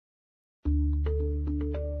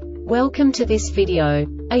Welcome to this video.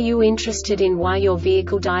 Are you interested in why your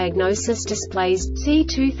vehicle diagnosis displays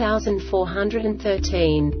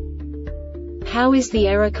C2413? How is the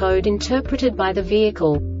error code interpreted by the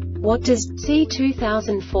vehicle? What does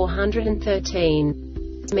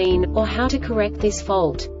C2413 mean, or how to correct this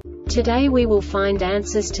fault? Today we will find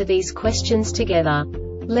answers to these questions together.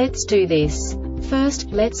 Let's do this.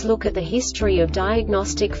 First, let's look at the history of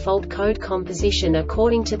diagnostic fault code composition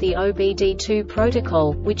according to the OBD2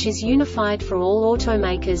 protocol, which is unified for all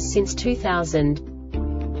automakers since 2000.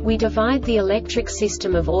 We divide the electric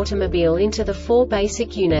system of automobile into the four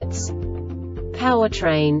basic units: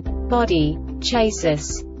 powertrain, body,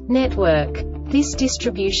 chassis, network. This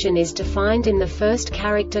distribution is defined in the first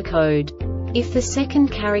character code. If the second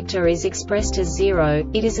character is expressed as 0,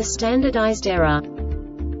 it is a standardized error.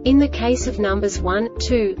 In the case of numbers 1,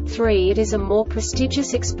 2, 3, it is a more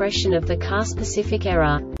prestigious expression of the car-specific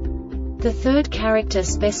error. The third character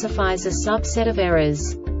specifies a subset of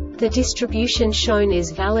errors. The distribution shown is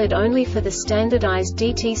valid only for the standardized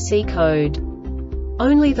DTC code.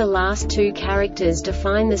 Only the last two characters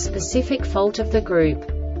define the specific fault of the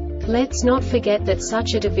group. Let's not forget that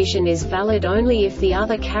such a division is valid only if the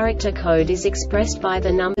other character code is expressed by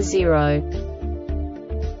the number 0.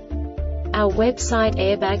 Our website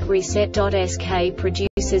airbagreset.sk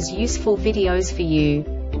produces useful videos for you.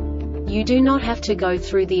 You do not have to go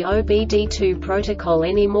through the OBD2 protocol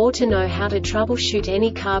anymore to know how to troubleshoot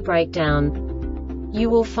any car breakdown. You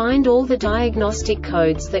will find all the diagnostic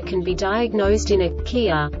codes that can be diagnosed in a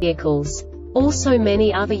Kia vehicles. Also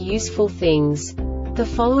many other useful things. The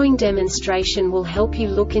following demonstration will help you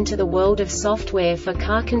look into the world of software for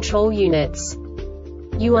car control units.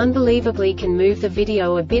 You unbelievably can move the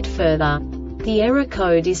video a bit further. The error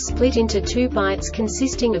code is split into 2 bytes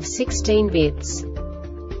consisting of 16 bits.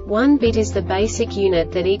 1 bit is the basic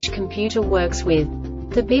unit that each computer works with.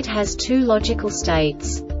 The bit has 2 logical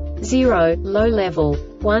states: 0, low level,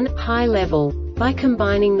 1, high level. By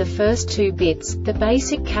combining the first 2 bits, the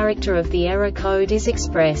basic character of the error code is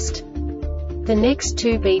expressed. The next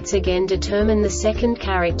 2 beats again determine the second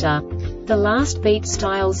character. The last beat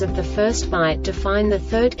styles of the first byte define the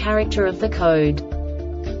third character of the code.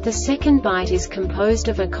 The second byte is composed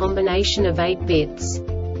of a combination of 8 bits.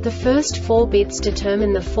 The first 4 bits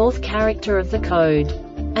determine the fourth character of the code.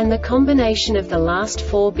 And the combination of the last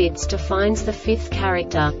 4 bits defines the fifth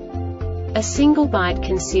character. A single byte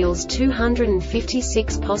conceals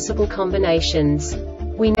 256 possible combinations.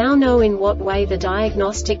 We now know in what way the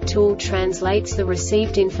diagnostic tool translates the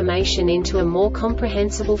received information into a more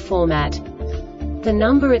comprehensible format. The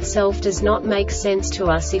number itself does not make sense to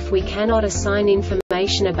us if we cannot assign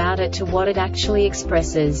information about it to what it actually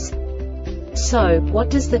expresses. So,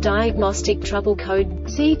 what does the Diagnostic Trouble Code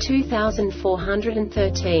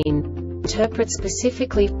C2413 interpret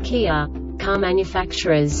specifically for Kia car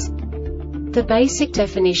manufacturers? The basic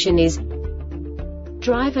definition is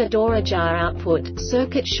driver door Ajar output,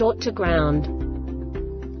 circuit short to ground.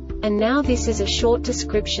 And now this is a short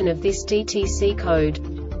description of this DTC code.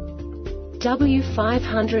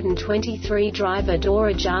 W523 driver door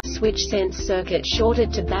Ajar switch sense circuit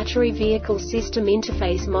shorted to battery vehicle system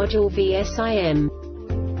interface module Vsim.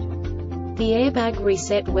 The Airbag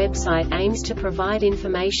Reset website aims to provide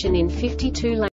information in 52 languages.